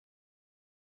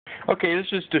Okay, this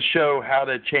is to show how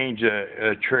to change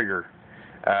a trigger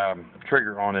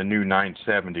on a new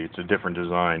 970. It's a different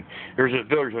design. There's a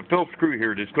Phillips screw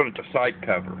here that's going at the side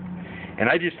cover, and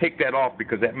I just take that off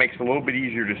because that makes it a little bit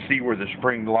easier to see where the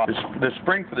spring locks. The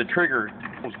spring for the trigger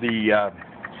is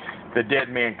the dead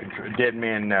man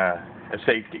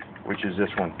safety, which is this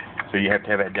one. So you have to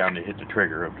have that down to hit the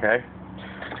trigger. Okay.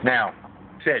 Now,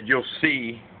 said you'll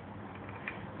see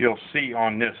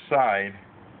on this side.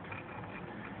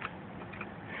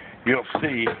 You'll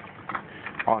see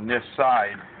on this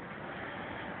side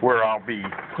where I'll be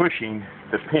pushing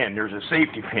the pin. There's a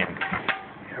safety pin,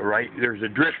 right? There's a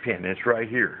drip pin. It's right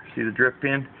here. See the drip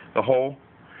pin? The hole?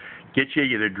 Get you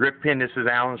either a drip pin. This is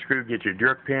Allen screw. Get you a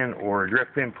drip pin or a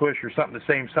drip pin push or something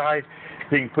the same size.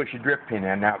 So you can push a drip pin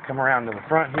in. Now come around to the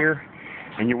front here,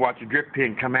 and you watch a drip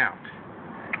pin come out.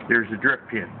 There's the drip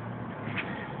pin.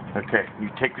 Okay, you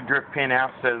take the drip pin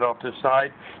out, set it off to the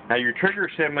side. Now your trigger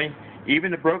assembly,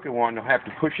 even the broken one, you'll have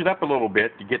to push it up a little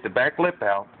bit to get the back lip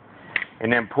out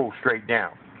and then pull straight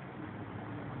down.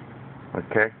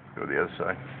 Okay, go to the other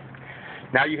side.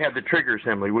 Now you have the trigger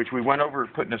assembly, which we went over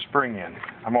putting a spring in.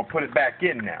 I'm going to put it back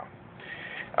in now.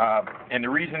 And the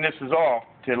reason this is off,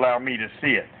 to allow me to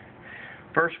see it.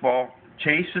 First of all,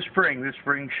 chase the spring. This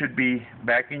spring should be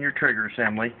back in your trigger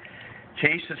assembly.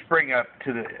 Chase the spring up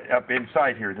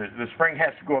inside here. The spring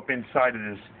has to go up inside of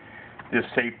this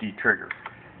safety trigger.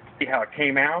 See how it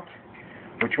came out?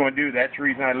 What you want to do, that's the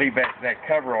reason I leave that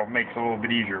cover off, makes it a little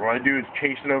bit easier. What I do is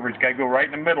chase it over. It's got to go right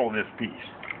in the middle of this piece.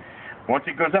 Once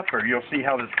it goes up there, you'll see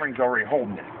how the spring's already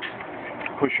holding it.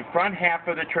 Push the front half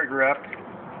of the trigger up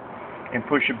and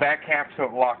push the back half so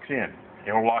it locks in.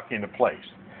 It'll lock into place.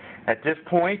 At this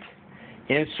point,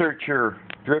 insert your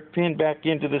drip pin back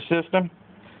into the system.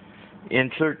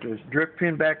 Insert the drip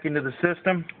pin back into the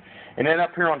system, and then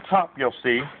up here on top you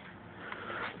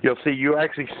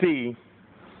actually see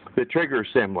the trigger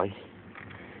assembly,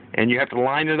 and you have to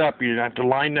line it up. You have to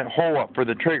line that hole up for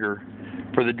the trigger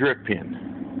for the drip pin.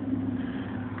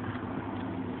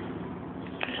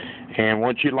 And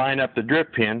once you line up the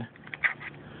drip pin,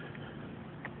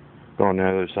 go on the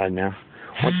other side now.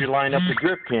 Once you line up the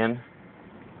drip pin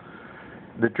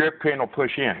will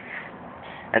push in.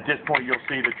 At this point, you'll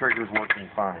see the trigger's working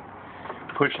fine.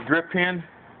 Push the drip pin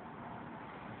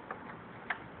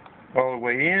all the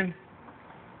way in.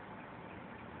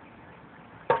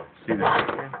 See the drip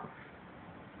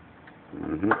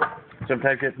pin?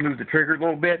 Sometimes you have to move the trigger a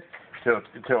little bit until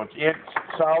it's in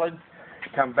solid.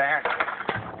 Come back,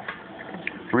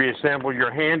 reassemble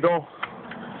your handle,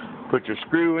 put your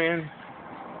screw in.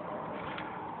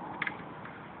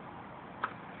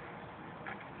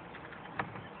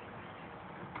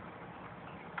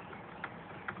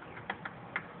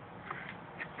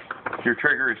 Your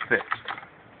trigger is fixed.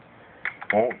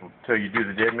 Until you do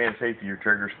the dead man safety, your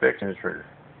trigger is fixed in the trigger.